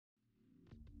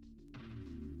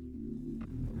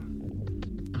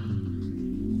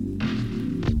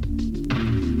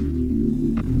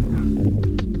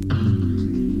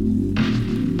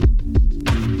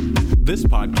This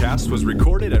podcast was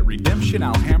recorded at Redemption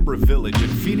Alhambra Village in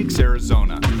Phoenix,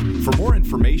 Arizona. For more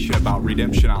information about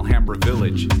Redemption Alhambra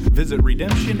Village, visit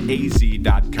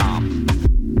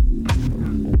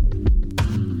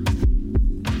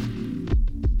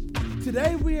redemptionaz.com.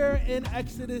 Today we are in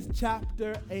Exodus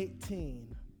chapter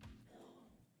 18.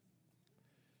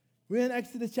 We're in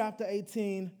Exodus chapter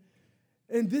 18,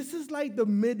 and this is like the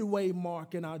midway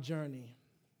mark in our journey.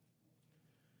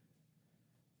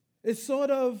 It's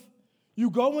sort of, you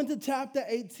go into chapter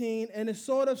 18, and it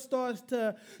sort of starts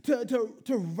to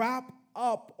wrap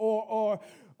up or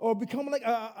become like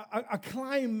a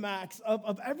climax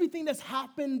of everything that's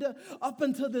happened up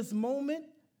until this moment.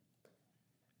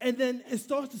 And then it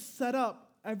starts to set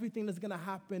up everything that's going to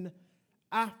happen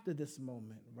after this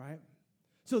moment, right?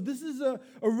 So this is a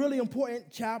really important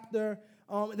chapter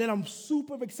that I'm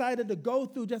super excited to go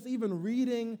through, just even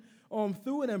reading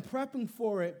through it and prepping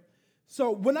for it.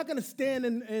 So we're not going to stand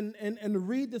and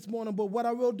read this morning, but what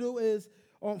I will do is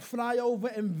fly over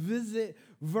and visit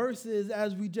verses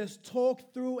as we just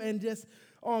talk through and just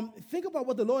think about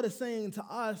what the Lord is saying to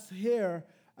us here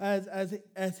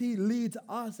as He leads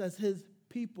us as His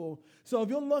people. So if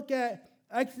you'll look at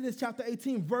Exodus chapter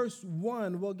 18, verse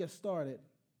 1, we'll get started.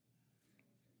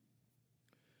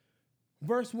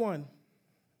 Verse 1.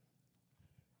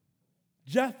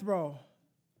 Jethro,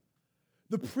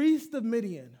 the priest of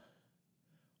Midian,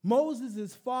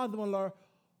 Moses' father-in-law,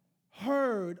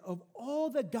 heard of all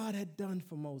that God had done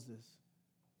for Moses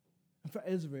and for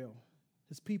Israel,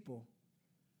 his people.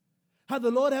 How the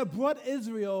Lord had brought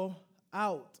Israel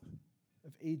out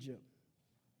of Egypt.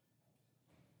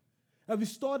 As we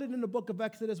started in the book of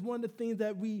Exodus, one of the things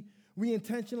that we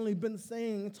intentionally been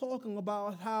saying and talking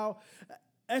about how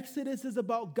Exodus is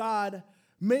about God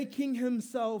making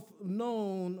himself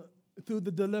known through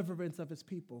the deliverance of his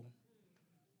people.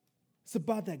 It's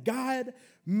about that God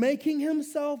making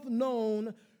himself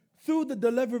known through the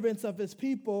deliverance of his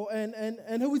people.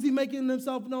 And who is he making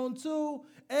himself known to?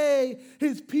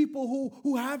 His people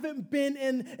who haven't been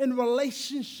in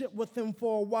relationship with him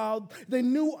for a while. They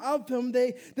knew of him.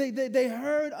 They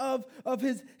heard of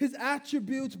his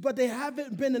attributes, but they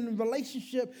haven't been in a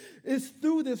relationship. It's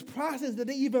through this process that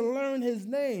they even learn his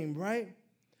name, right?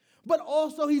 But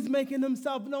also he's making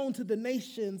himself known to the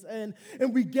nations, and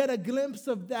we get a glimpse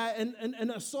of that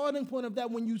and a starting point of that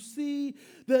when you see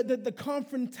the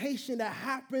confrontation that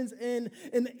happens in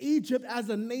Egypt as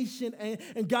a nation,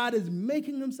 and God is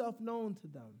making himself known to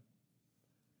them.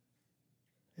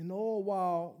 And all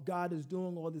while God is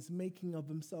doing all this making of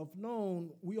himself known,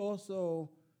 we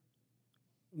also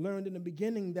learned in the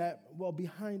beginning that, well,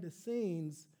 behind the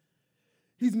scenes,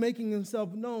 he's making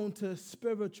himself known to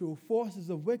spiritual forces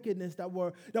of wickedness that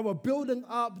were building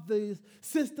up these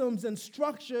systems and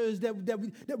structures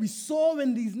that we saw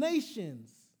in these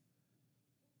nations.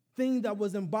 Thing that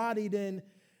was embodied in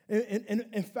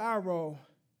Pharaoh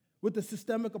with the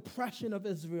systemic oppression of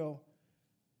Israel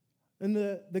in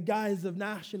the guise of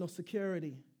national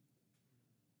security.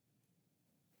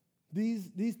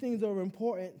 These things are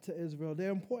important to Israel.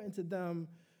 They're important to them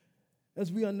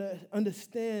as we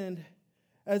understand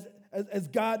as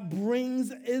God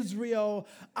brings Israel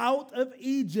out of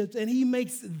Egypt and he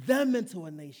makes them into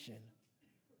a nation.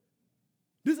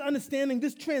 This understanding,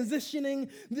 this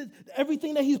transitioning,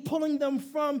 everything that he's pulling them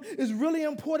from is really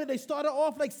important. They started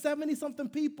off like 70-something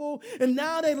people, and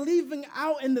now they're leaving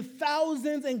out in the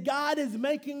thousands, and God is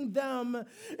making them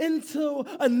into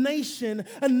a nation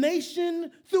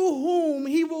through whom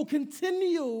he will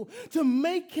continue to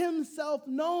make himself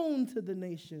known to the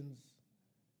nations.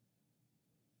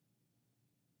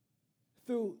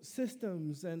 Through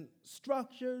systems and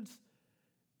structures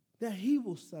that he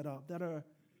will set up that are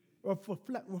a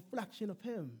reflection of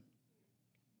him.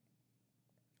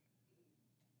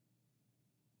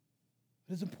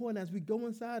 It's important as we go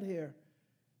inside here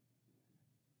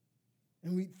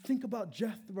and we think about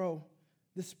Jethro,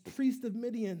 this priest of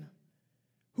Midian,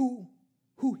 who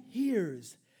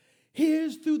hears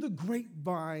through the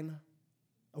grapevine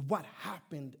of what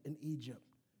happened in Egypt.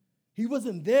 He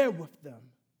wasn't there with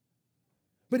them,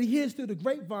 but he hears through the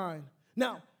grapevine.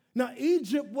 Now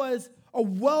Egypt was a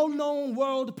well-known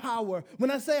world power. When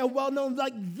I say a well-known,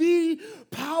 like the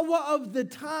power of the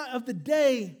time of the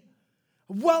day,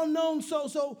 well-known.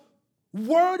 So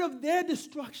word of their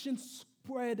destruction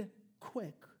spread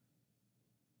quick.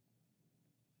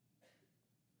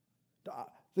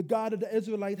 The God of the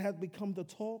Israelites has become the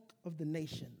talk of the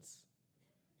nations.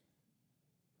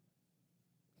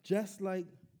 Just like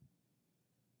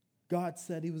God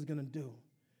said he was going to do.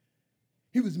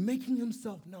 He was making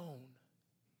himself known.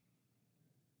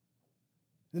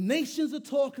 The nations are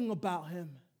talking about him.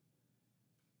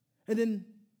 And then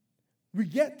we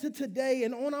get to today,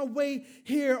 and on our way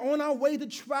here, on our way to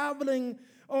traveling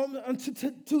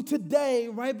to today,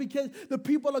 right? Because the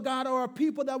people of God are a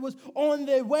people that was on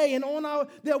their way, and on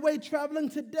their way traveling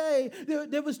today,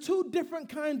 there was two different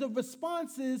kinds of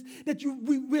responses that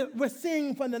we're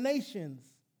seeing from the nations.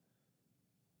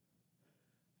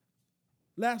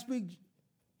 Last week,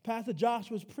 Pastor Josh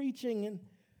was preaching,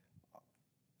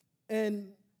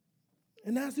 and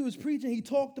as he was preaching, he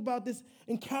talked about this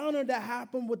encounter that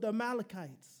happened with the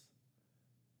Amalekites.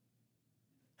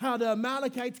 How the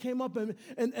Amalekites came up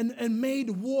and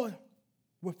made war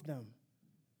with them.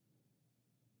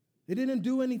 They didn't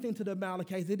do anything to the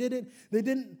Amalekites.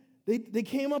 They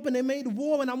came up and they made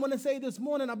war. And I want to say this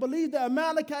morning, I believe the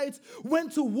Amalekites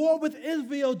went to war with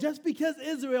Israel just because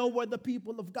Israel were the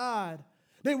people of God.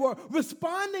 They were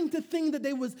responding to things that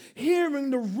they was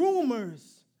hearing, the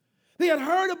rumors. They had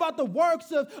heard about the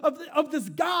works of this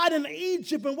God in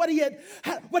Egypt and what he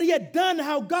had done,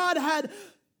 how God had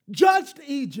judged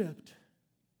Egypt.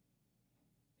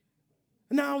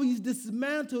 Now he's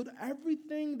dismantled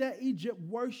everything that Egypt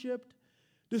worshipped,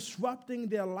 disrupting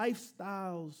their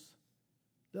lifestyles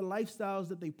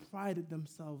that they prided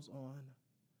themselves on.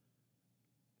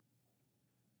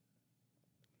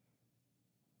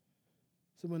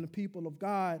 So when the people of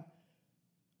God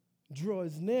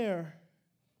draws near,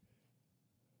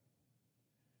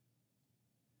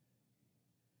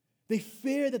 they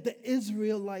fear that the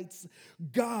Israelites,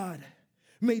 God,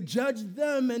 may judge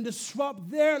them and disrupt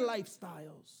their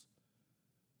lifestyles.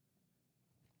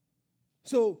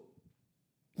 So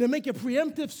they make a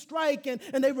preemptive strike and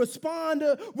they respond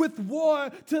with war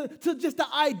to just the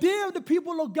idea of the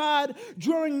people of God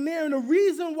drawing near. And the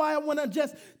reason why I want to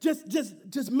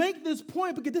just make this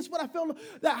point, because this is what I feel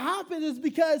that happens, is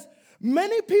because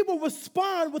many people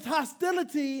respond with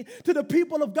hostility to the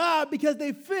people of God because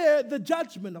they fear the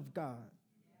judgment of God.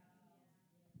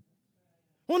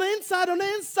 On the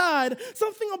inside,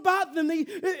 something about them,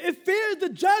 it fears the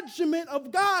judgment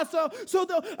of God. So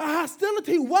the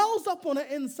hostility wells up on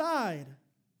the inside.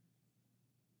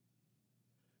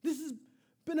 This has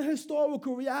been a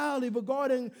historical reality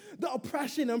regarding the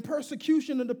oppression and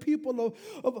persecution of the people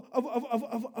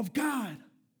of God.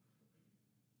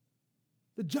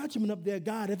 The judgment of their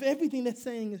God. If everything they're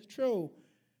saying is true,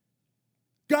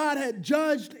 God had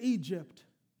judged Egypt.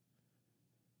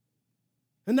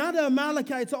 And now the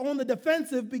Amalekites are on the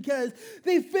defensive because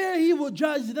they fear he will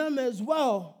judge them as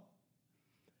well.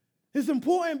 It's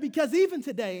important because even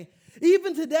today,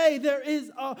 there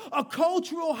is a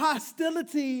cultural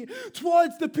hostility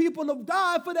towards the people of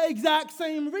God for the exact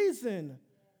same reason.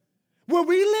 Where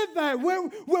we live at,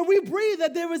 where we breathe,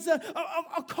 that there is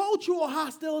a cultural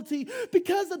hostility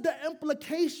because of the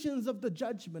implications of the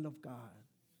judgment of God.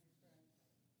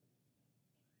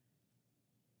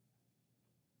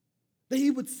 That he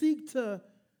would seek to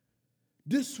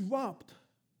disrupt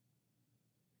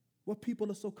what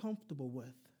people are so comfortable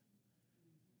with.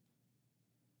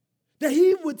 That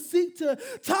he would seek to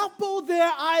topple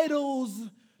their idols,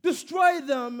 destroy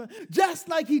them, just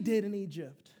like he did in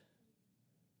Egypt.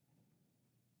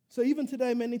 So even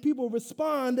today, many people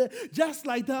respond just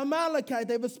like the Amalekite.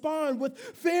 They respond with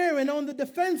fear and on the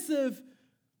defensive,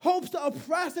 hopes to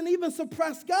oppress and even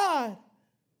suppress God.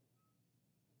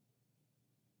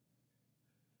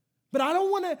 But I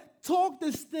don't want to talk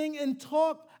this thing and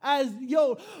talk as,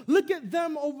 look at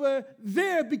them over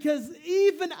there, because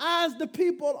even as the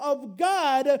people of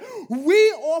God,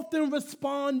 we often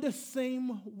respond the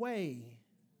same way.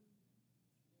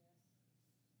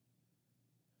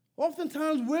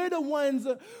 Oftentimes, we're the ones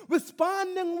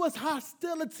responding with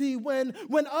hostility when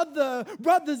other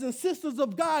brothers and sisters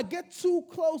of God get too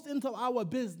close into our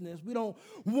business. We don't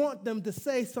want them to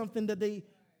say something that they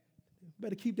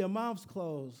better keep their mouths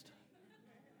closed.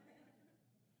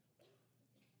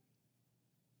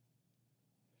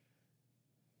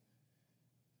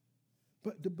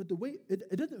 But the way,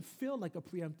 it doesn't feel like a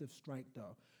preemptive strike,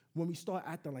 though, when we start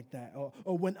acting like that,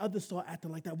 or when others start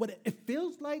acting like that. What it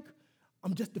feels like,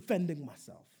 I'm just defending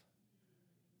myself.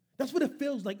 That's what it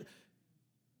feels like.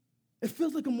 It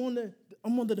feels like I'm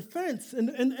on the defense.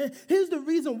 And here's the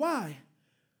reason why.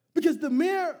 Because the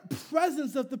mere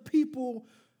presence of the people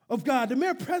of God, the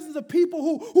mere presence of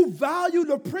people who value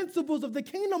the principles of the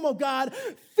kingdom of God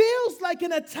feels like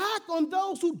an attack on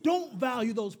those who don't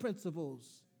value those principles.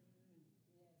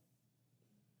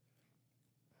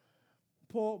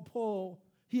 Paul,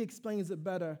 he explains it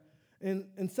better in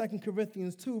 2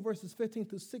 Corinthians 2, verses 15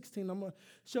 through 16. I'm going to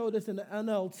show this in the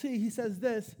NLT. He says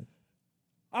this: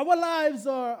 our lives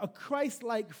are a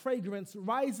Christ-like fragrance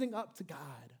rising up to God.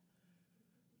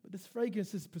 But this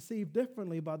fragrance is perceived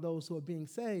differently by those who are being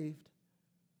saved.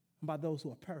 by those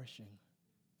who are perishing.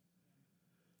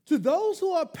 To those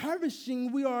who are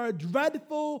perishing, we are a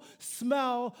dreadful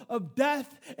smell of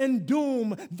death and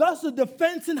doom, thus a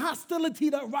defense and hostility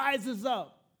that rises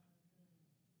up.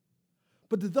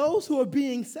 But to those who are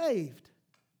being saved,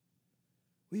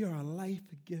 we are a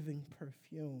life-giving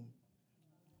perfume.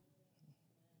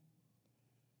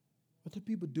 What do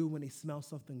people do when they smell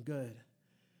something good?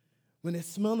 When they're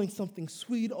smelling something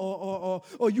sweet, or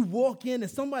you walk in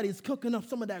and somebody's cooking up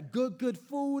some of that good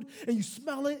food and you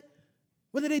smell it,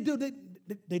 what do?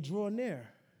 They draw near.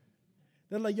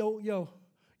 They're like, yo,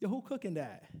 who cooking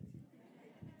that?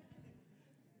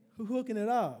 Who hooking it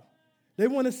up? They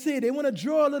want to see. They want to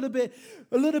draw a little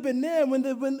bit near.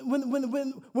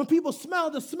 When people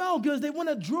smell the smell goods, they want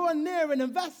to draw near and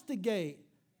investigate.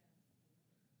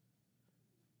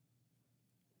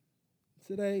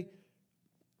 Today,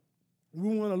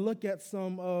 we want to look at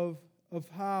some of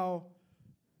how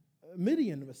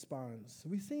Midian responds.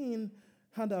 We've seen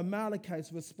how the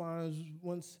Amalekites respond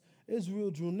once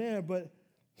Israel drew near, but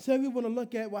today we want to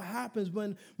look at what happens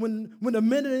when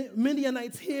the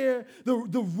Midianites hear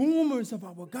the rumors of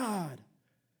our God.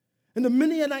 And the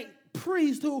Midianite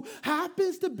priest, who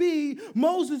happens to be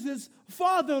Moses'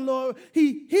 father-in-law,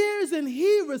 he hears and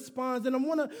he responds. And I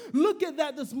want to look at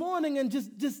that this morning and just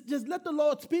let the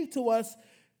Lord speak to us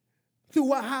through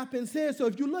what happens here. So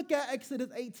if you look at Exodus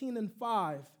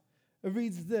 18:5, it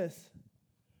reads this.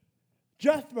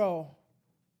 Jethro,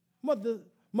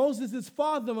 Moses'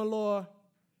 father-in-law,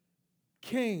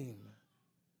 came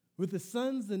with his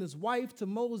sons and his wife to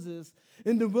Moses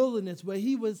in the wilderness where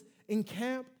he was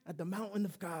encamped at the mountain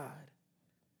of God.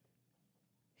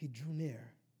 He drew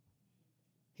near.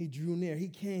 He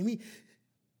came.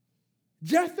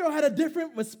 Jethro had a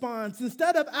different response.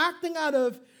 Instead of acting out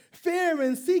of fear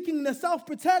and seeking to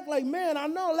self-protect, like, man, I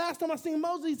know last time I seen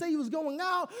Moses, he said he was going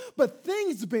out, but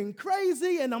things have been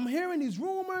crazy, and I'm hearing these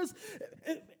rumors.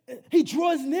 He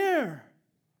draws near.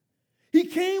 He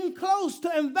came close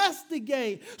to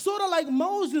investigate, sort of like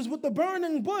Moses with the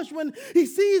burning bush when he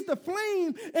sees the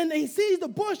flame and he sees the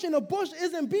bush and the bush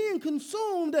isn't being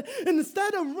consumed. And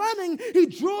instead of running, he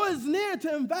draws near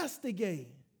to investigate.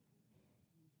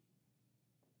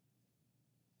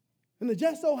 And it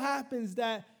just so happens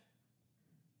that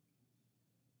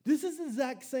this is the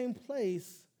exact same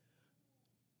place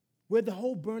where the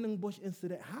whole burning bush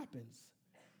incident happens.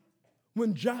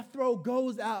 When Jethro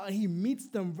goes out and he meets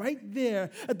them right there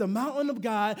at the mountain of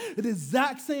God, at the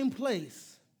exact same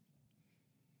place.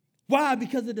 Why?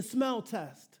 Because of the smell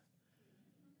test.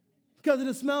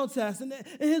 And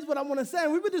here's what I want to say.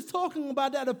 We were just talking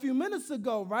about that a few minutes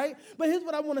ago, right? But here's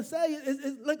what I want to say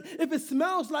is like, if it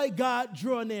smells like God,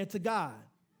 draw near to God.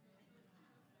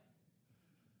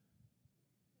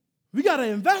 We got to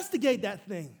investigate that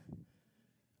thing.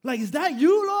 Like, is that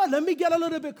you, Lord? Let me get a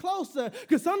little bit closer.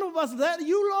 Because some of us, is that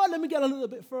you, Lord? Let me get a little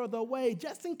bit further away,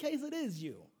 just in case it is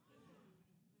you.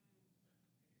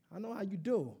 I know how you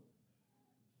do.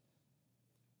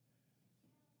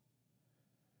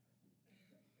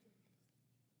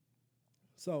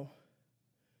 So,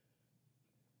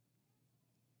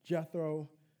 Jethro,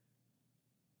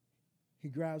 he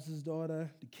grabs his daughter,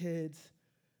 the kids,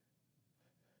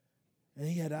 and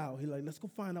he head out. He's like, let's go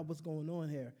find out what's going on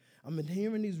here. I've been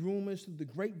hearing these rumors through the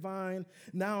grapevine.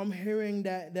 Now I'm hearing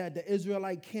that the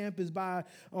Israelite camp is by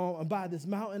this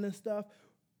mountain and stuff.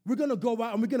 We're gonna go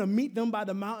out and we're gonna meet them by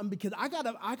the mountain because I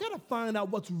gotta find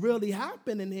out what's really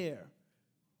happening here.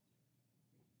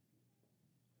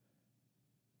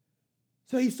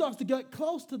 So he starts to get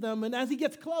close to them, and as he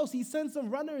gets close, he sends some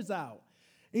runners out.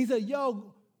 And he said,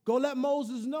 yo, go let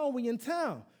Moses know we in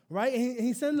town. Right? And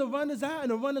he sends the runners out,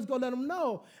 and the runners go let him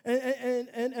know.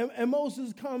 And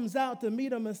Moses comes out to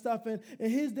meet him and stuff. And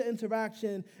here's the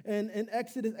interaction in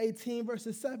Exodus 18,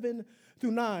 verses 7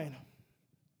 through 9.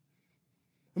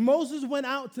 Moses went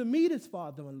out to meet his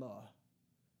father-in-law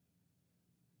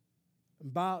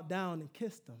and bowed down and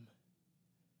kissed him.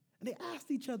 And they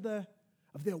asked each other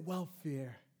of their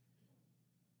welfare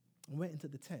and went into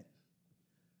the tent.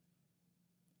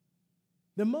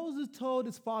 Then Moses told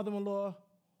his father-in-law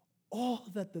all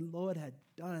that the Lord had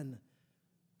done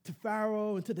to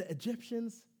Pharaoh and to the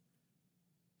Egyptians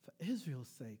for Israel's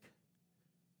sake.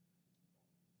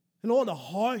 And all the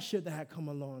hardship that had come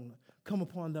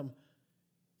upon them,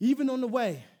 even on the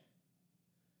way.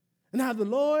 And how the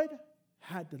Lord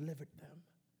had delivered them.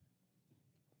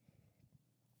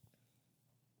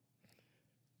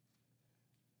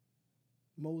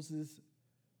 Moses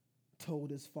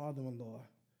told his father-in-law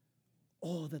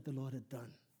all that the Lord had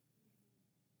done.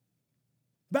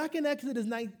 Back in Exodus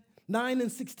 9 and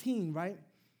 16, right?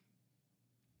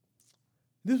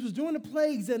 This was during the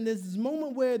plagues, and there's this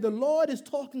moment where the Lord is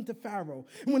talking to Pharaoh.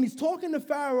 And when he's talking to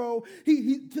Pharaoh,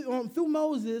 through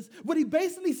Moses, what he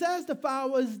basically says to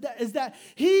Pharaoh is that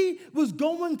he was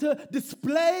going to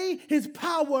display his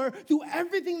power through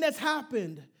everything that's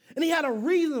happened. And he had a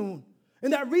reason.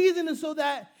 And that reason is so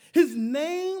that his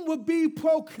name would be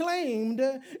proclaimed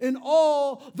in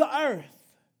all the earth.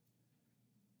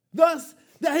 Thus,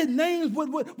 that his name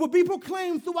would be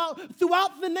proclaimed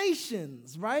throughout the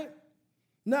nations, right?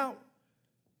 Now,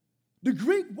 the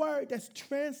Greek word that's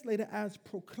translated as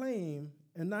proclaim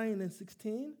in 9 and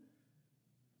 16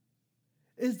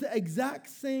 is the exact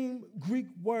same Greek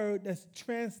word that's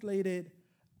translated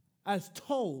as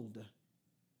told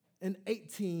in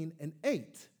 18 and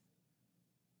 8.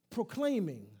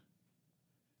 Proclaiming.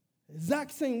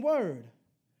 Exact same word.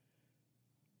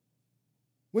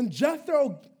 When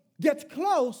Jethro gets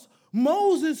close,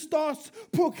 Moses starts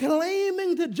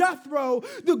proclaiming to Jethro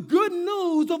the good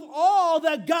news of all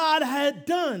that God had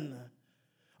done.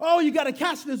 Oh, you got to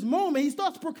catch this moment. He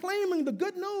starts proclaiming the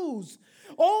good news.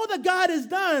 All that God has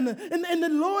done, and the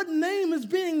Lord's name is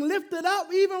being lifted up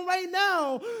even right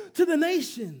now to the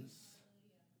nations.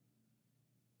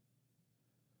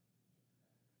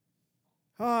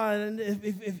 And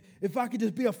if I could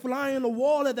just be a fly on the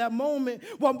wall at that moment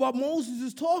while Moses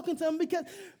is talking to him, because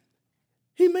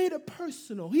he made it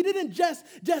personal. He didn't just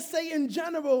say in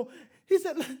general. He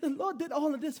said, the Lord did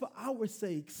all of this for our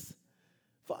sakes,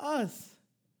 for us.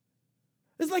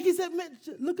 It's like he said, man,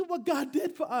 look at what God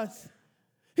did for us.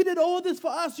 He did all this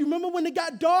for us. You remember when it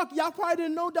got dark? Y'all probably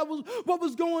didn't know that was what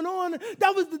was going on.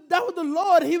 That was the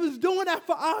Lord. He was doing that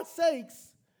for our sakes.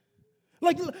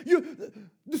 Like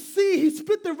the sea, he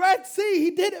split the Red Sea.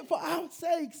 He did it for our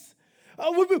sakes.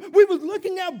 We was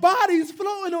looking at bodies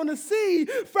floating on the sea.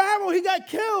 Pharaoh, he got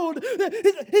killed.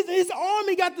 His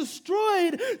army got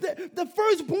destroyed. The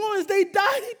firstborns, they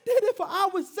died. He did it for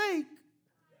our sake.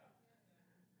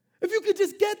 If you could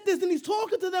just get this, and he's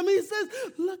talking to them, he says,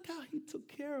 look how he took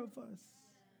care of us.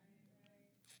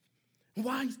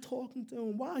 Why he's talking to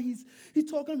him, why he's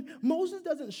talking to him. Moses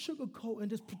doesn't sugarcoat and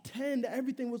just pretend that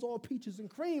everything was all peaches and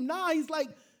cream. Nah, he's like,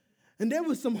 and there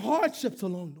was some hardships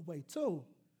along the way too.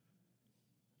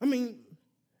 I mean,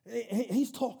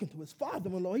 he's talking to his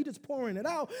father-in-law. He's just pouring it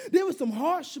out. There were some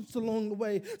hardships along the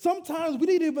way. Sometimes we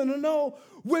didn't even know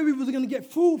where we was going to get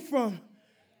food from,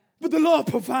 but the Lord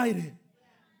provided.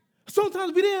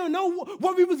 Sometimes we didn't know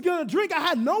what we was going to drink. I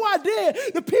had no idea.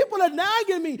 The people are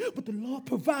nagging me, but the Lord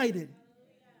provided.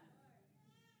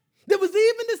 There was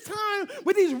even this time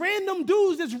where these random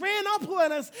dudes just ran up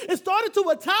on us and started to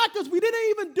attack us. We didn't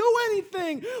even do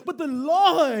anything, but the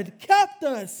Lord kept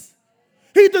us.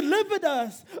 He delivered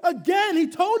us. Again, he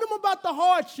told them about the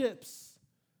hardships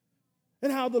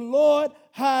and how the Lord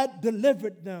had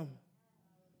delivered them.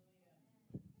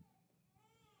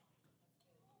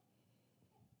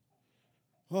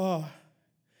 Oh,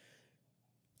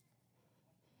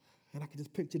 and I could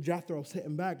just picture Jethro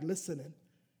sitting back, listening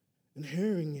and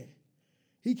hearing it.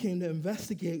 He came to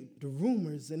investigate the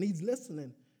rumors, and he's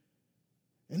listening.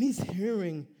 And he's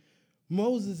hearing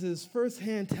Moses'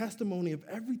 firsthand testimony of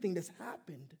everything that's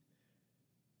happened.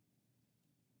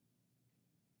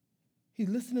 He's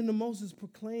listening to Moses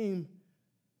proclaim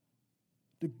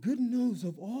the good news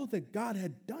of all that God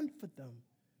had done for them.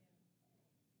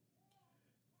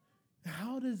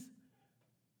 How does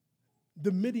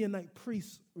the Midianite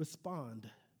priest respond?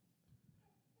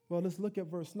 Well, let's look at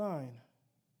verse 9.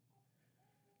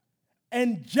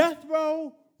 And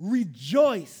Jethro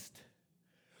rejoiced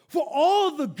for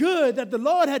all the good that the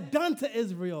Lord had done to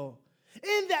Israel,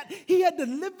 in that he had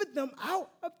delivered them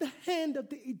out of the hand of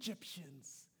the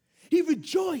Egyptians. He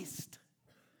rejoiced.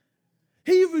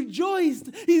 He rejoiced.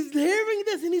 He's hearing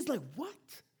this and he's like, what?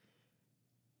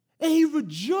 And he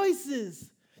rejoices.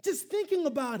 Just thinking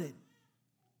about it.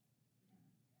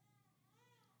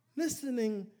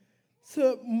 Listening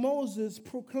to Moses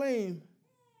proclaim.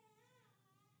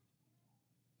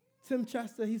 Tim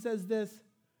Chester, he says this.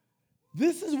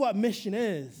 This is what mission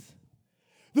is.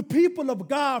 The people of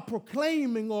God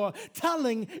proclaiming or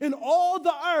telling in all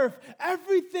the earth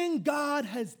everything God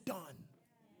has done.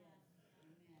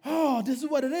 Oh, this is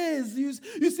what it is.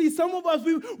 You see, some of us,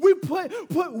 we put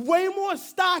way more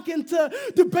stock into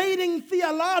debating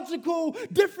theological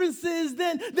differences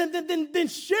than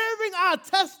sharing our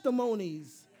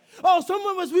testimonies. Oh, some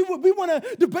of us, we want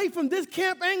to debate from this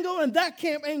camp angle and that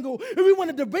camp angle. And we want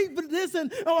to debate for this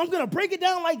and, I'm going to break it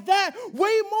down like that.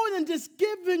 Way more than just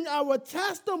giving our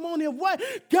testimony of what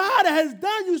God has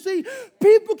done. You see,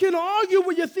 people can argue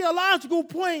with your theological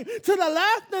point to the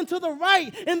left and to the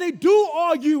right. And they do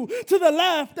argue to the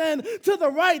left and to the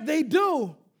right. They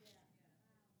do.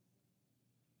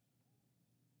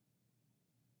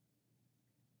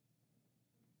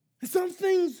 And some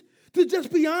things, to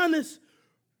just be honest,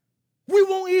 we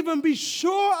won't even be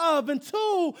sure of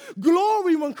until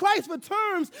glory when Christ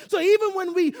returns. So even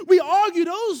when we argue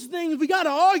those things, we got to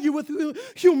argue with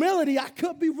humility. I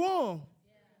could be wrong.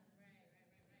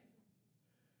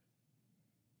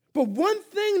 But one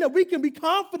thing that we can be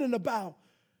confident about,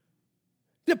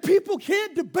 that people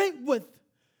can't debate with,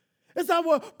 is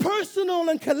our personal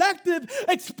and collective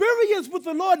experience with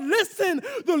the Lord. Listen,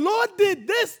 the Lord did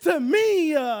this to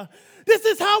me. This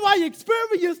is how I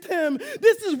experienced him.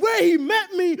 This is where he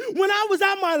met me when I was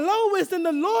at my lowest, and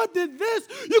the Lord did this.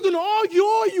 You can argue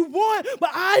all you want,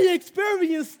 but I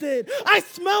experienced it. I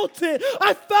smelt it.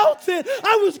 I felt it.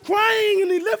 I was crying,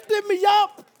 and he lifted me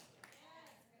up.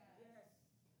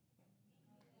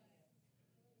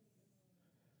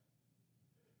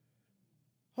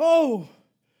 Oh,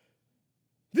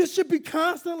 this should be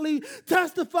constantly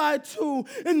testified to,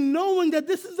 and knowing that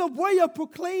this is a way of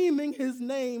proclaiming his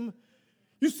name.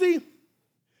 You see,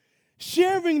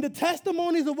 sharing the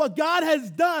testimonies of what God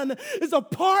has done is a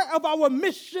part of our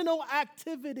missional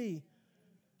activity.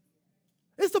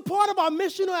 It's a part of our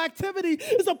missional activity.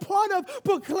 It's a part of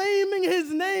proclaiming his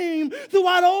name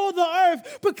throughout all the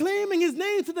earth, proclaiming his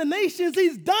name to the nations.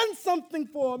 He's done something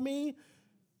for me,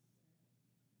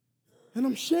 and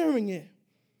I'm sharing it.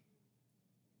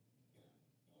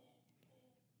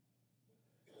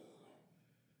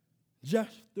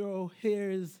 Jethro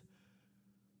hears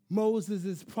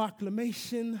Moses'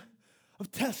 proclamation of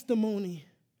testimony,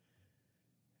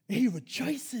 and he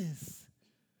rejoices.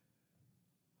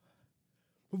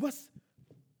 But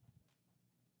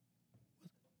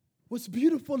what's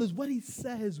beautiful is what he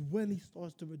says when he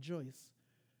starts to rejoice.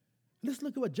 Let's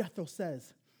look at what Jethro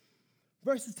says.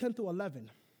 Verses 10 to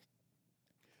 11.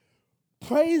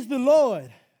 Praise the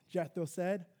Lord, Jethro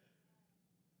said,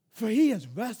 for he has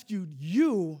rescued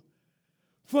you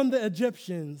from the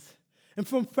Egyptians and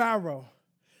from Pharaoh.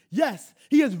 Yes,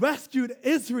 he has rescued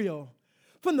Israel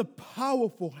from the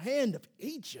powerful hand of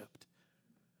Egypt.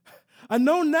 I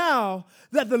know now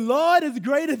that the Lord is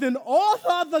greater than all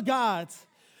other gods,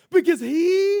 because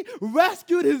he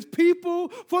rescued his people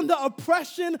from the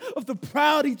oppression of the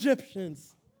proud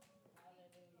Egyptians.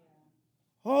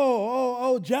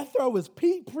 Jethro is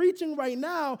preaching right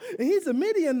now, and he's a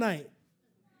Midianite.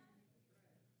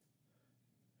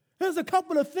 There's a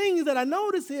couple of things that I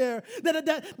notice here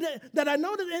that I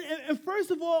noticed. And first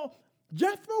of all,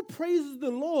 Jethro praises the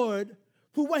Lord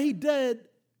for what he did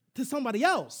to somebody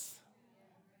else.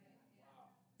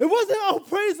 It wasn't,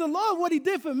 praise the Lord, what he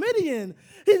did for Midian.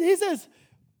 He says,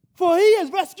 for he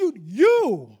has rescued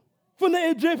you from the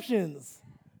Egyptians.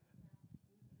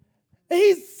 And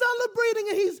he's celebrating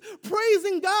and he's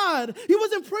praising God. He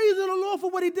wasn't praising the Lord for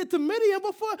what he did to Midian,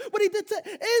 but for what he did to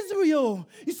Israel.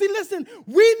 You see, listen,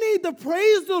 we need to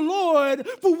praise the Lord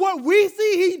for what we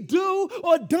see he do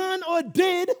or done or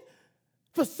did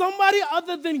for somebody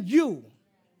other than you.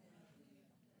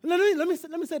 Let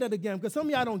me say that again, because some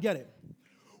of y'all don't get it.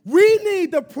 We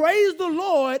need to praise the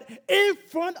Lord in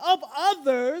front of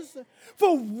others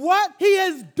for what he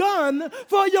has done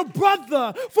for your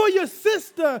brother, for your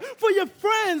sister, for your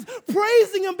friends,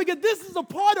 praising him because this is a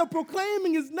part of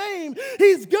proclaiming his name.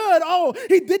 He's good. Oh,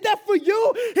 he did that for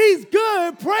you? He's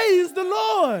good. Praise the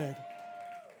Lord.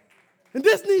 And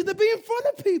this needs to be in front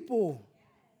of people.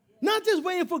 Not just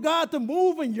waiting for God to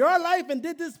move in your life and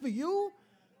did this for you.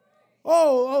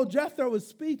 Jethro was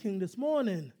speaking this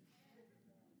morning.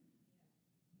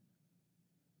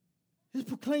 He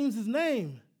proclaims his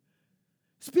name.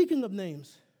 Speaking of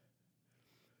names,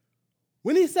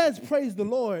 when he says praise the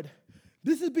Lord,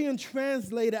 this is being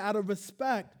translated out of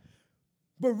respect,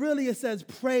 but really it says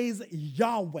praise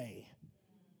Yahweh.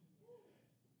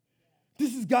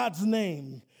 This is God's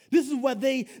name. This is what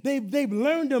they've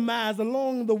learned him as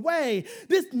along the way.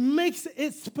 This makes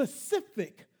it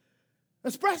specific,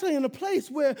 especially in a place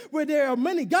where there are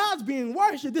many gods being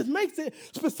worshipped. This makes it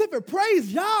specific.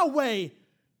 Praise Yahweh.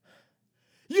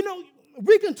 You know,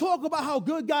 we can talk about how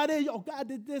good God is. Oh, God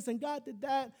did this and God did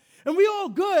that. And we all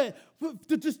good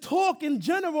to just talk in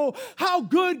general how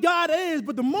good God is.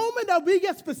 But the moment that we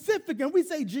get specific and we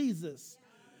say Jesus,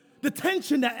 the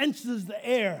tension that enters the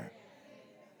air,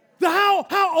 how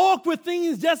awkward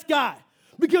things just got.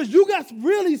 Because you got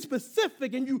really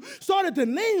specific and you started to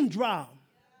name drop.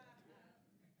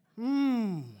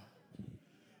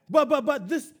 But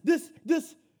this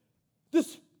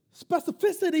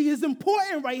specificity is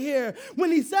important right here when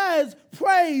he says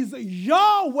praise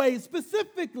Yahweh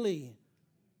specifically.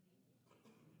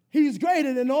 He's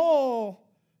greater than all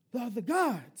the other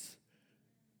gods.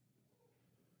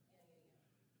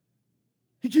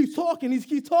 He keeps talking,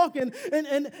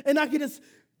 and I can just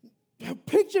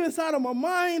picture inside of my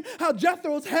mind how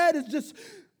Jethro's head is just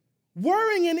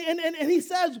worrying. And he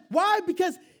says, why?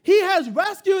 Because he has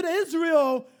rescued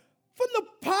Israel from the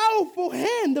powerful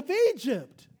hand of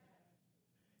Egypt.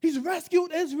 He's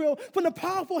rescued Israel from the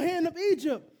powerful hand of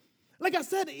Egypt. Like I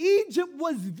said, Egypt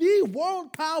was the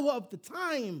world power of the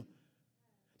time.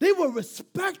 They were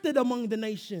respected among the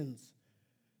nations.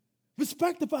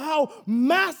 Respected for how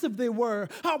massive they were,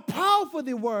 how powerful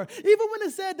they were. Even when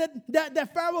it said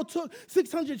that Pharaoh took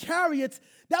 600 chariots,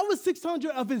 that was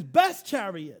 600 of his best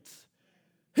chariots.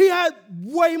 He had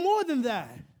way more than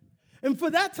that. And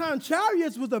for that time,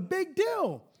 chariots was a big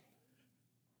deal.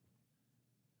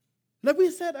 Like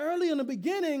we said earlier in the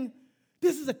beginning,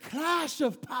 this is a clash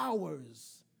of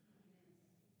powers.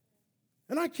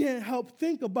 And I can't help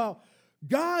think about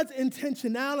God's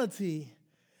intentionality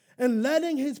and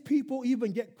letting his people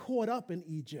even get caught up in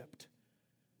Egypt,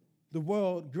 the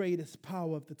world's greatest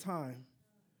power of the time.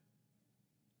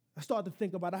 I started to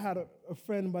think about, I had a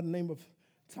friend by the name of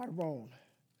Tyrone.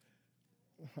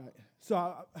 Right.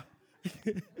 So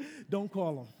don't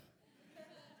call him.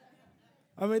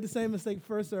 I made the same mistake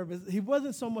first service. He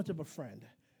wasn't so much of a friend,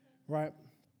 right?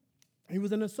 He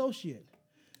was an associate.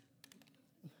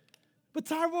 But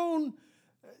Tyrone,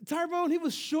 he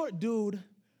was short dude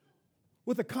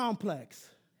with a complex.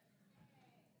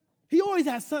 He always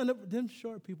had something. Them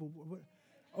short people.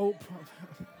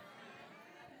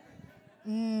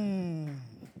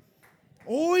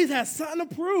 Always has something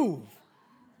to prove.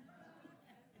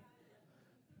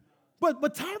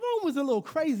 But Tyrone was a little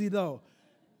crazy though,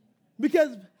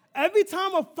 because every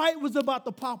time a fight was about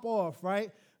to pop off,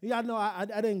 right? Y'all know I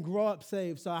didn't grow up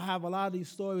saved, so I have a lot of these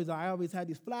stories. I always had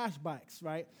these flashbacks,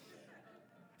 right?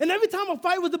 And every time a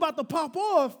fight was about to pop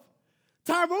off,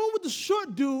 Tyrone was the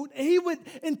short dude, and he would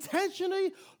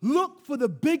intentionally look for the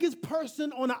biggest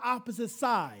person on the opposite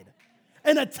side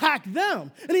and attack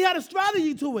them. And he had a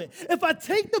strategy to it. If I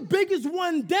take the biggest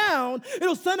one down,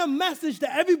 it'll send a message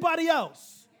to everybody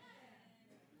else.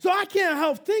 So I can't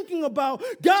help thinking about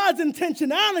God's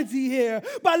intentionality here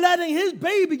by letting his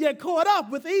baby get caught up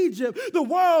with Egypt, the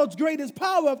world's greatest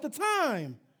power of the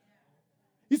time.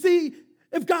 You see,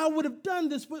 if God would have done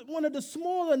this with one of the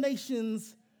smaller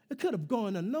nations, it could have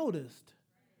gone unnoticed.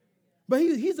 But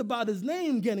he's about his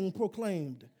name getting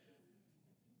proclaimed.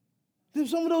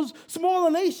 Some of those smaller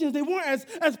nations, they weren't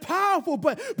as powerful,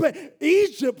 but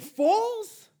Egypt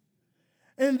falls.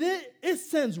 And then it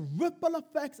sends ripple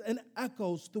effects and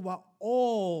echoes throughout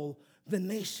all the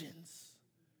nations.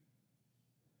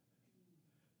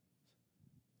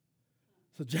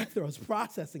 So Jethro was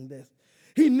processing this.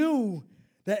 He knew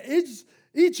that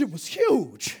Egypt was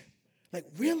huge. Like,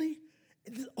 really?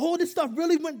 All this stuff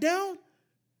really went down?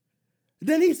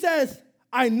 Then he says,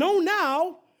 I know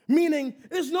now, meaning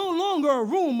it's no longer a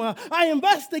rumor. I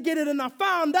investigated and I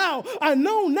found out. I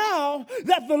know now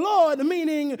that the Lord,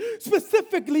 meaning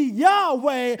specifically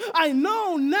Yahweh, I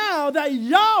know now that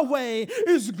Yahweh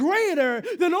is greater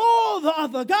than all the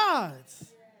other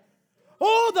gods.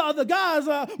 All the other gods,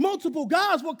 multiple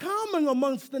gods were common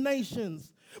amongst the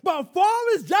nations. But as far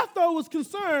as Jethro was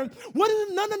concerned,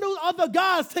 none of those other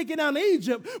gods taking down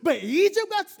Egypt, but Egypt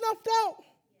got snuffed out.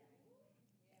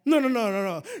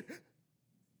 No.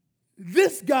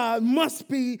 This God must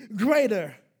be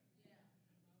greater.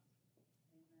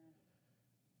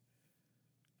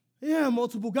 Yeah,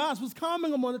 multiple gods was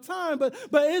common among the time, but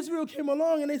Israel came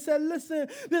along and they said, listen,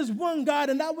 there's one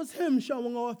God, and that was him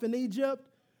showing off in Egypt.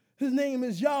 His name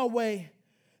is Yahweh.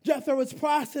 Jethro is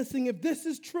processing, if this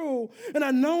is true, and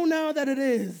I know now that it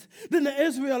is, then the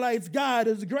Israelites' God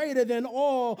is greater than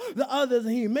all the others,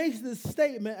 and he makes this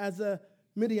statement as a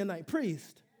Midianite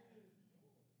priest.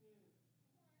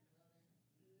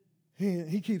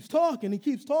 He keeps talking.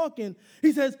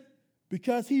 He says,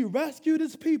 because he rescued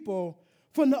his people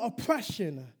from the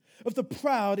oppression of the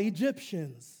proud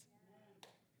Egyptians.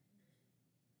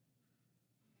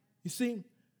 You see,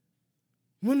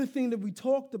 one of the things that we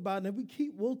talked about and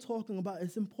we'll talking about,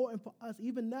 it's important for us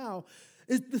even now,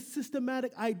 is the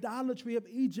systematic idolatry of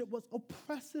Egypt was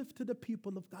oppressive to the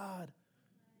people of God.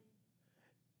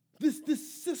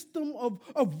 This system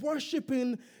of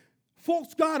worshiping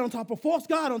false god on top of false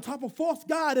god on top of false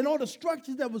god and all the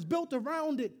structures that was built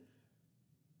around it.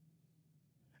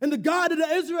 And the God of the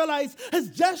Israelites has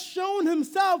just shown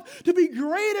himself to be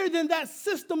greater than that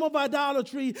system of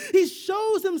idolatry. He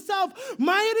shows himself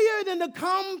mightier than the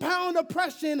compound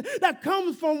oppression that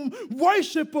comes from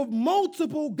worship of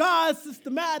multiple gods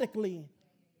systematically.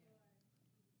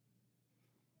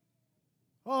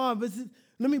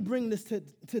 Let me bring this to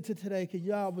today, because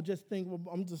y'all will just think, well,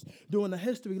 I'm just doing a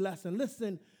history lesson.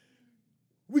 Listen,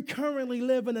 we currently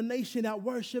live in a nation that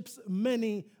worships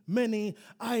many, many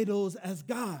idols as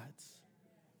gods.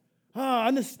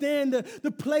 Understand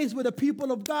the place where the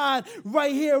people of God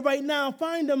right here, right now,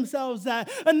 find themselves at.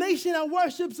 A nation that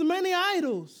worships many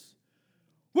idols.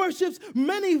 Worships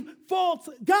many false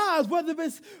gods, whether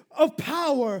it's of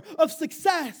power, of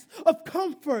success, of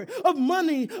comfort, of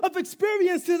money, of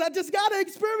experiences. I just got to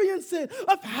experience it.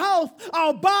 Of health,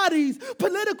 our bodies,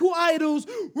 political idols,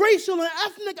 racial and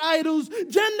ethnic idols,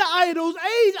 gender idols,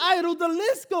 age idols. The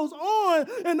list goes on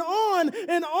and on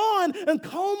and on and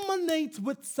culminates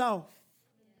with self.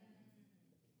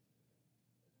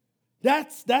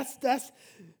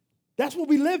 That's what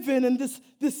we live in, and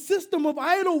this system of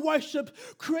idol worship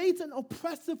creates an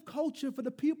oppressive culture for the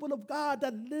people of God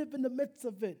that live in the midst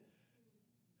of it.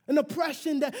 An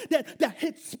oppression that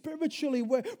hits spiritually,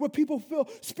 where people feel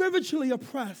spiritually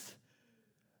oppressed.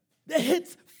 That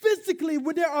hits physically,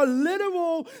 where there are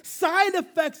literal side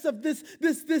effects of this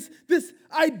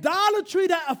idolatry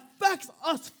that affects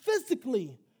us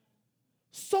physically.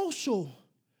 Social,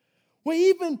 where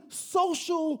even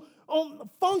social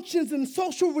functions and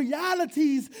social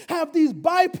realities have these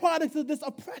byproducts of this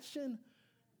oppression.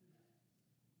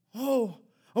 I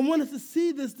want us to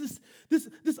see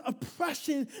this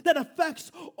oppression that affects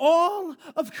all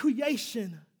of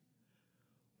creation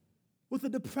with a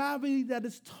depravity that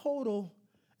is total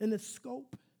in its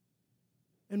scope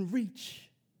and reach.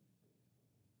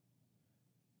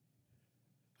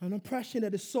 An oppression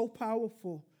that is so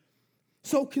powerful,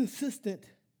 so consistent,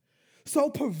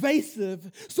 so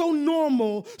pervasive, so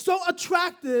normal, so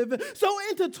attractive, so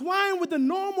intertwined with the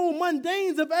normal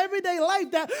mundanes of everyday life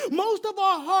that most of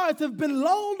our hearts have been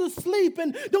lulled to sleep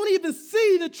and don't even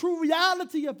see the true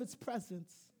reality of its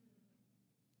presence.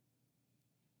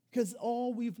 Because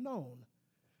all we've known,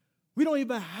 we don't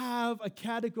even have a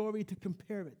category to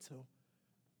compare it to.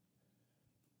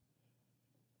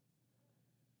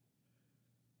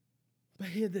 But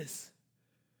hear this.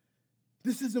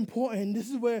 This is important.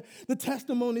 This is where the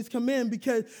testimonies come in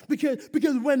because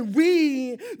when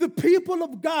we, the people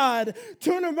of God,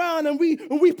 turn around and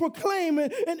we proclaim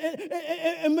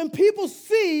and when people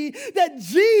see that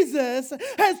Jesus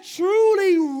has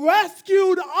truly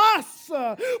rescued us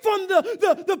from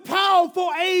the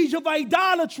powerful age of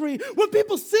idolatry, when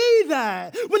people see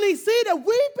that, when they see that we've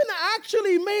been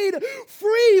actually made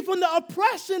free from the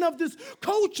oppression of this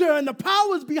culture and the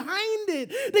powers behind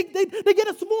it, they get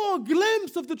a small glimpse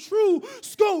of the true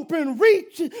scope and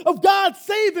reach of God's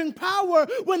saving power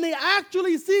when they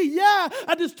actually see,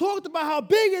 I just talked about how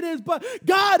big it is, but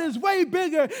God is way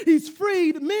bigger. He's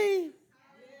freed me.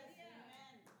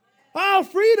 Our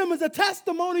freedom is a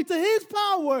testimony to His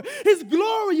power, His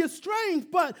glorious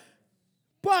strength. But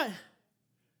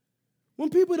when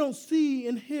people don't see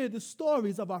and hear the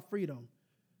stories of our freedom,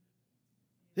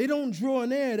 they don't draw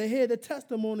near to hear the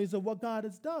testimonies of what God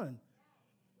has done.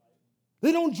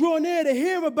 They don't draw near to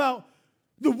hear about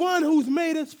the one who's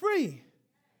made us free.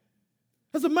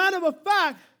 As a matter of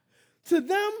fact, to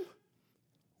them,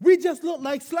 we just look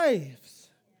like slaves.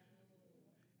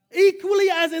 Equally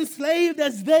as enslaved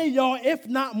as they are, if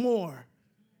not more.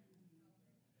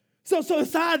 So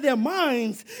inside their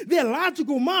minds, their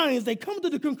logical minds, they come to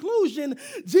the conclusion,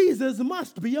 Jesus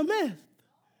must be a myth.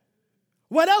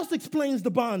 What else explains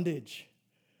the bondage?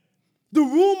 The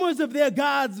rumors of their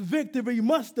God's victory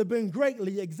must have been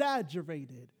greatly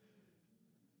exaggerated.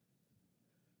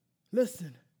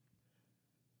 Listen,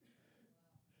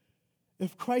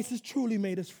 if Christ has truly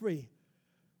made us free,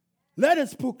 let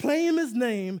us proclaim His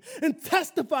name and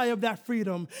testify of that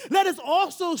freedom. Let us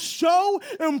also show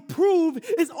and prove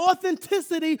His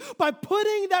authenticity by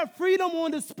putting that freedom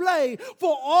on display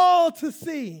for all to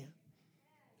see.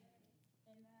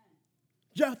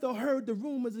 Jethro heard the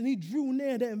rumors and he drew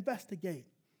near to investigate.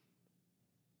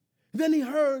 Then he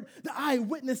heard the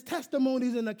eyewitness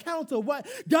testimonies and accounts of what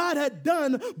God had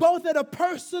done, both at a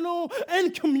personal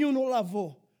and communal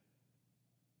level.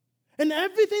 And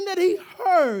everything that he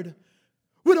heard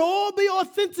would all be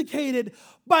authenticated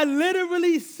by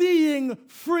literally seeing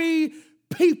free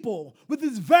people with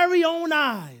his very own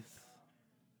eyes.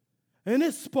 And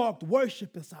it sparked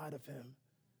worship inside of him.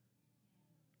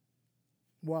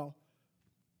 Well,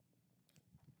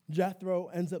 Jethro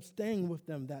ends up staying with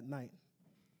them that night.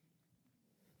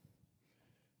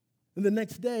 And the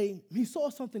next day, he saw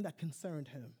something that concerned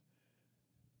him.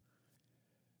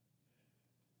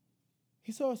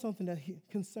 He saw something that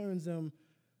concerns him,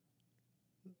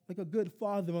 like a good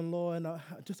father-in-law and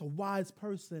just a wise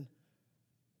person.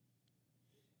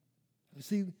 You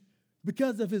see,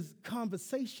 because of his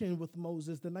conversation with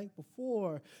Moses the night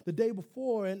before, the day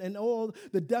before, and all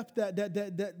the depth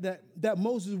that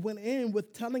Moses went in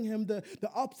with telling him the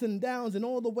ups and downs and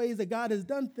all the ways that God has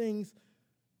done things,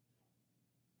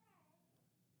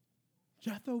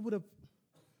 Jethro would have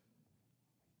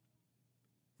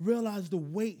realized the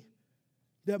weight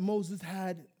that Moses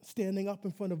had standing up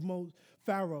in front of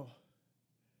Pharaoh.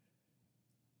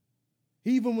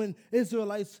 Even when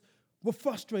Israelites were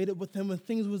frustrated with him and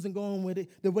things wasn't going with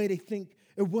it the way they think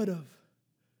it would have.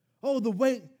 Oh, the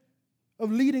weight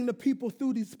of leading the people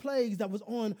through these plagues that was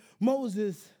on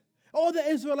Moses. All the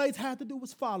Israelites had to do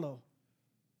was follow.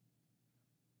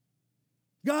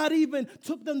 God even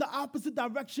took them the opposite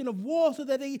direction of war so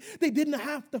that they didn't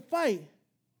have to fight.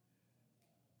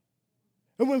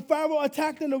 And when Pharaoh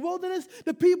attacked in the wilderness,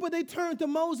 the people, they turned to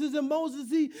Moses, and Moses,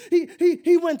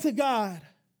 he went to God.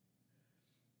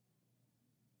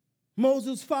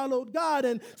 Moses followed God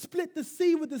and split the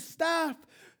sea with his staff.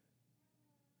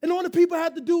 And all the people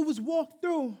had to do was walk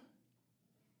through.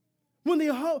 When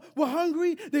they were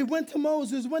hungry, they went to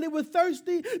Moses. When they were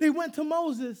thirsty, they went to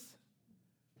Moses.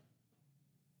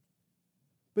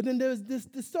 But then there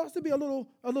starts to be a little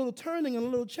turning and a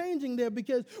little changing there,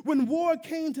 because when war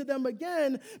came to them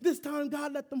again, this time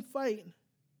God let them fight.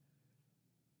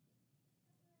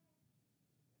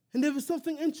 And there was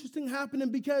something interesting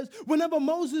happening, because whenever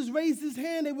Moses raised his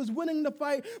hand, they was winning the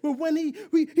fight. But when he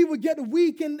would get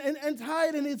weak and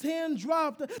tired and his hand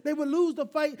dropped, they would lose the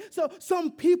fight. So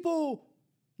some people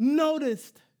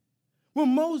noticed when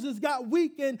Moses got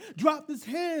weak and dropped his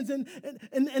hands and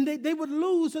they would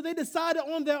lose. So they decided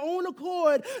on their own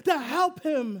accord to help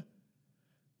him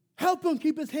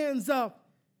keep his hands up.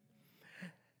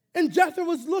 And Jethro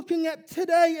was looking at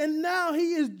today, and now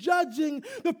he is judging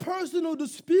the personal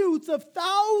disputes of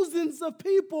thousands of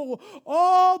people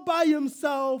all by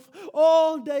himself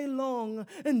all day long.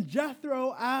 And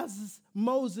Jethro asks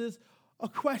Moses a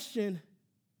question.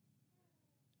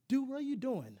 Dude, what are you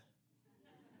doing?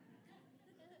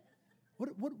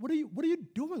 What are you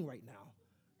doing right now?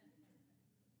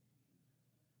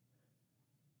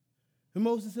 And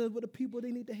Moses says, well, the people,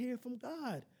 they need to hear from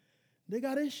God. They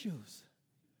got issues.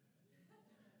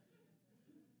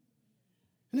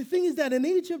 And the thing is that in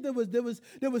Egypt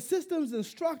there was systems and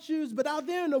structures, but out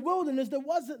there in the wilderness there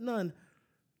wasn't none.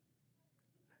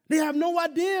 They have no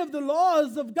idea of the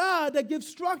laws of God that give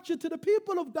structure to the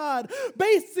people of God.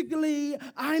 Basically,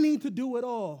 I need to do it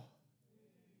all.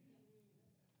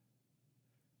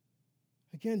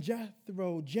 Again,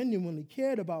 Jethro genuinely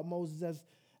cared about Moses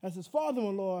as his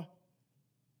father-in-law.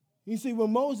 You see,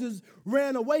 when Moses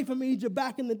ran away from Egypt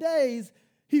back in the days,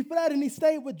 he fled and he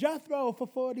stayed with Jethro for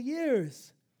 40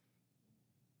 years.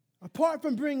 Apart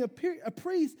from being a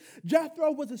priest,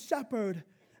 Jethro was a shepherd,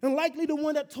 and likely the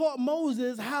one that taught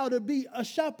Moses how to be a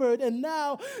shepherd. And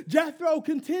now Jethro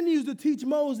continues to teach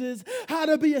Moses how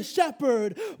to be a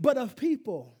shepherd, but of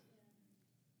people.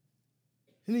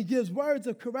 And he gives words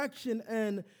of correction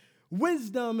and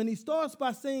wisdom, and he starts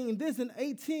by saying this in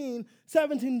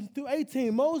 17 through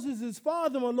 18. Moses'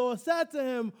 father-in-law said to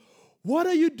him,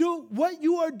 what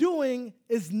you are doing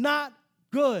is not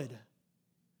good.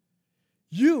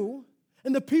 You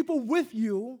and the people with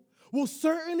you will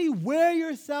certainly wear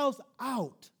yourselves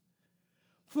out,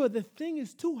 for the thing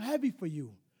is too heavy for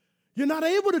you. You're not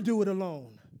able to do it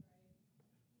alone.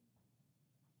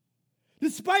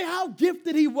 Despite how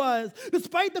gifted he was,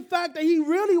 despite the fact that he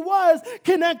really was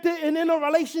connected and in a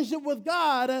relationship with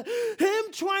God, him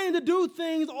trying to do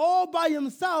things all by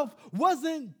himself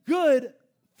wasn't good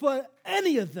for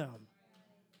any of them.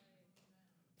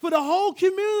 For the whole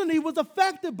community was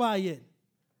affected by it.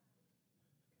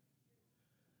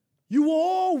 You will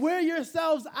all wear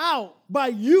yourselves out by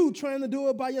you trying to do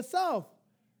it by yourself.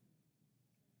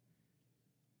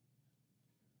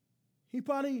 He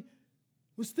probably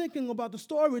was thinking about the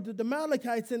story with the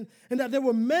Amalekites and that there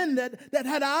were men that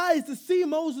had eyes to see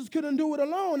Moses couldn't do it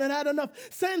alone and had enough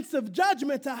sense of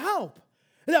judgment to help.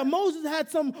 And that Moses had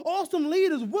some awesome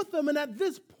leaders with him. And at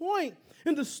this point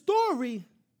in the story,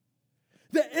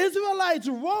 the Israelites'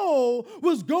 role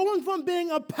was going from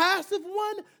being a passive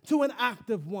one to an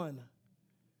active one.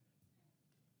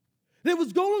 It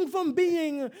was going from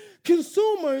being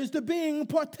consumers to being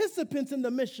participants in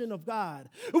the mission of God.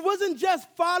 It wasn't just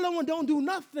follow and don't do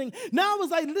nothing. Now it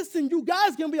was like, listen, you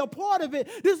guys can be a part of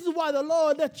it. This is why the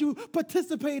Lord let you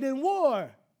participate in war.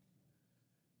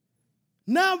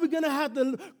 Now we're going to have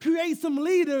to create some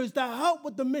leaders to help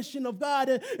with the mission of God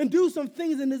and do some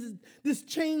things in this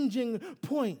changing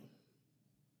point.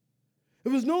 It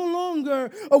was no longer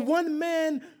a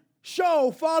one-man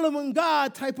show, following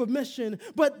God type of mission,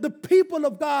 but the people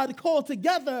of God called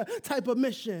together type of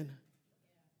mission.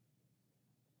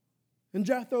 And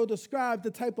Jethro described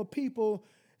the type of people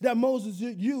that Moses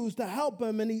used to help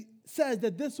him, and he says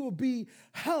that this will be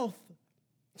health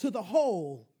to the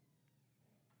whole.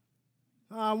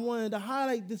 I wanted to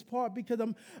highlight this part because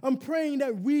I'm praying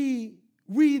that we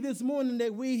this morning,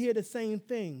 that we hear the same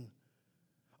thing.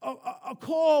 A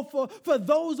call for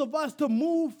those of us to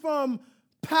move from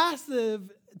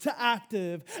passive to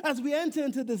active as we enter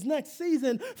into this next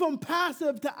season, from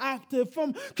passive to active,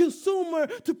 from consumer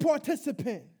to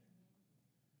participant.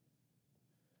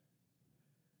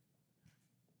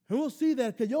 And we'll see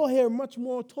that because you'll hear much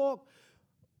more talk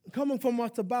coming from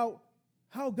us about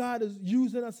how God is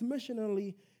using us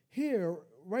missionally here,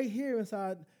 right here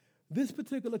inside this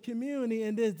particular community.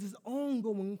 And there's this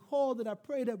ongoing call that I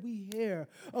pray that we hear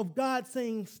of God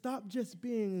saying, stop just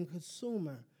being a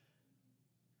consumer.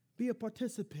 Be a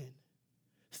participant.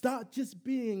 Stop just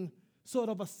being sort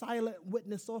of a silent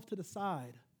witness off to the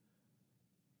side.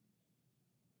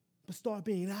 But start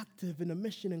being active in the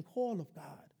mission and call of God.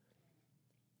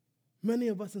 Many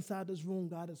of us inside this room,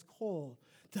 God has called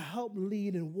to help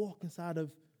lead and walk inside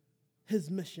of his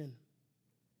mission.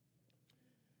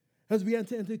 As we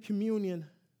enter into communion,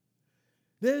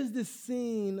 there's this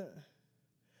scene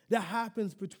that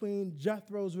happens between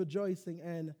Jethro's rejoicing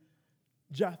and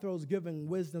Jethro's giving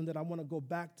wisdom that I want to go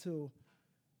back to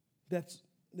that's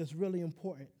really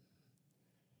important.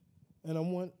 And I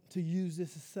want to use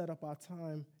this to set up our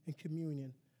time in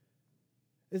communion.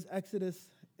 It's Exodus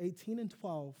 18 and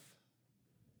 12.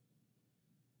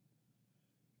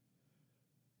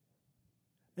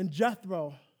 And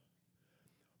Jethro,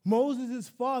 Moses'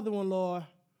 father-in-law,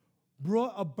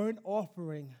 brought a burnt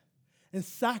offering and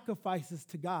sacrifices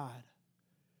to God.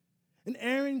 And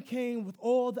Aaron came with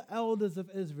all the elders of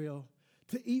Israel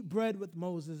to eat bread with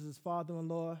Moses, his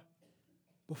father-in-law,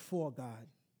 before God.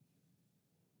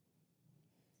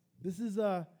 This is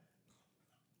a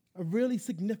really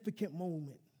significant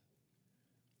moment.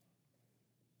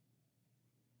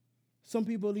 Some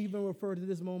people even refer to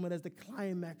this moment as the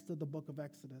climax of the book of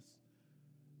Exodus.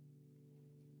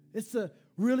 It's a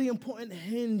really important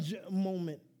hinge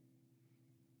moment.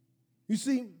 You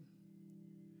see,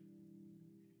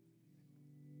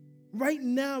 right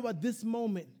now at this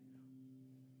moment,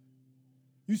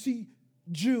 you see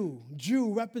Jew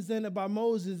represented by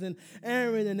Moses and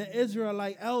Aaron and the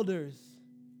Israelite elders.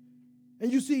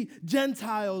 And you see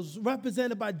Gentiles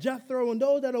represented by Jethro and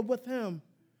those that are with him,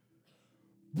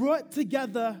 brought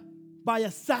together by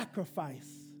a sacrifice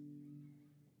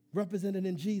represented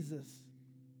in Jesus,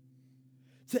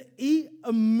 to eat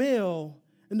a meal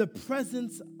in the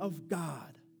presence of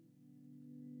God.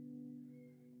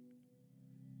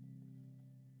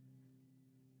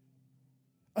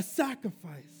 A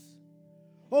sacrifice.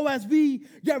 Oh, as we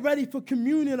get ready for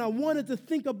communion, I wanted to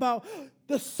think about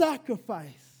the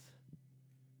sacrifice.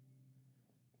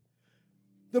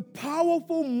 The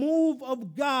powerful move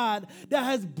of God that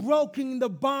has broken the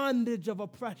bondage of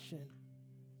oppression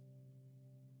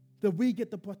that we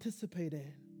get to participate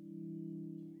in.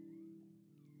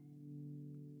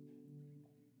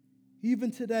 Even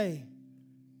today,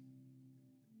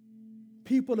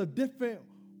 people of different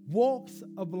walks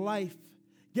of life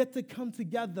get to come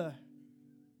together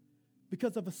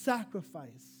because of a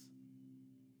sacrifice.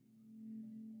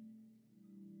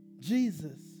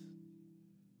 Jesus.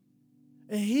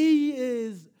 And he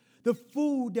is the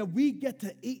food that we get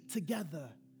to eat together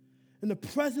in the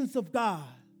presence of God.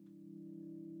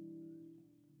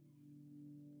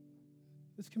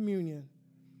 This communion.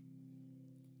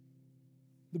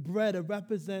 The bread, it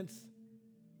represents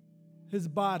his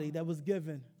body that was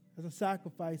given as a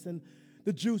sacrifice. And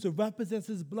the juice, it represents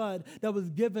his blood that was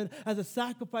given as a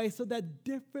sacrifice so that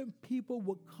different people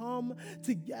would come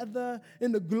together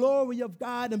in the glory of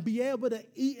God and be able to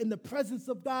eat in the presence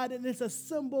of God. And it's a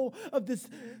symbol of this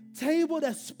table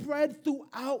that's spread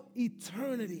throughout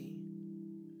eternity.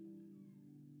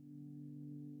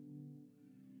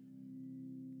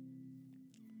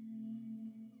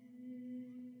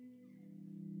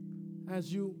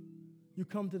 As you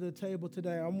come to the table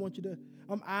today,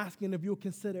 I'm asking if you'll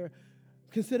consider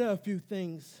a few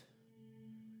things.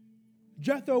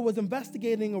 Jethro was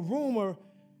investigating a rumor.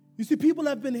 You see, people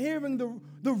have been hearing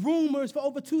the rumors for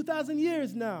over 2,000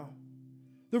 years now.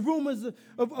 The rumors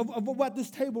of what this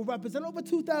table represents, over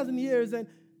 2,000 years.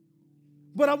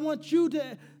 But I want you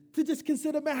to just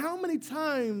consider, man, how many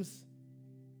times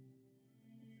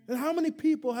and how many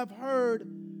people have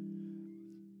heard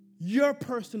your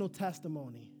personal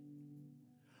testimony?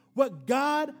 What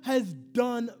God has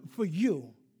done for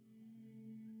you.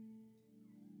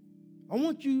 I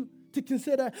want you to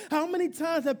consider how many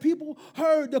times have people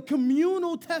heard the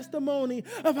communal testimony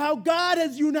of how God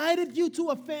has united you to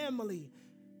a family.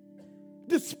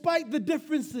 Despite the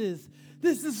differences,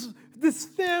 this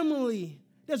family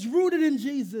that's rooted in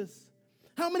Jesus.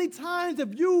 How many times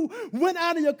have you went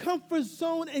out of your comfort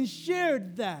zone and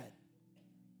shared that?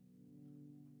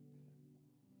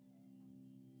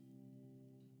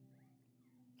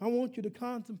 I want you to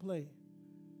contemplate.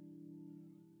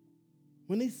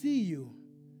 When they see you,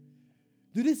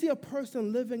 do they see a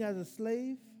person living as a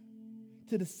slave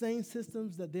to the same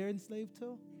systems that they're enslaved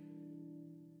to?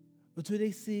 Or do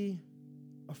they see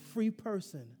a free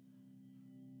person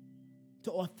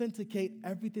to authenticate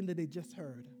everything that they just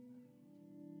heard?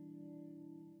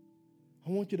 I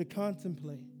want you to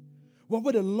contemplate. What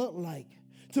would it look like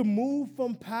to move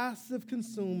from passive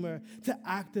consumer to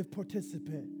active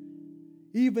participant,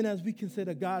 even as we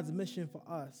consider God's mission for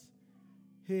us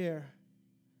here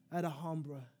at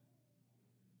Alhambra?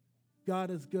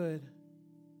 God is good.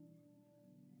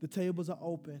 The tables are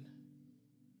open.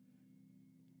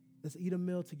 Let's eat a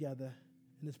meal together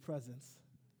in His presence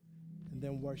and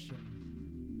then worship.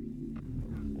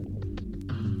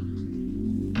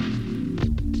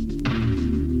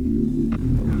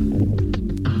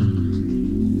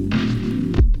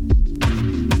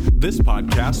 This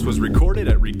podcast was recorded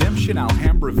at Redemption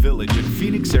Alhambra Village in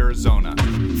Phoenix, Arizona.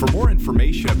 For more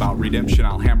information about Redemption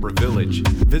Alhambra Village,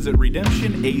 visit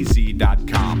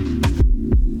redemptionaz.com.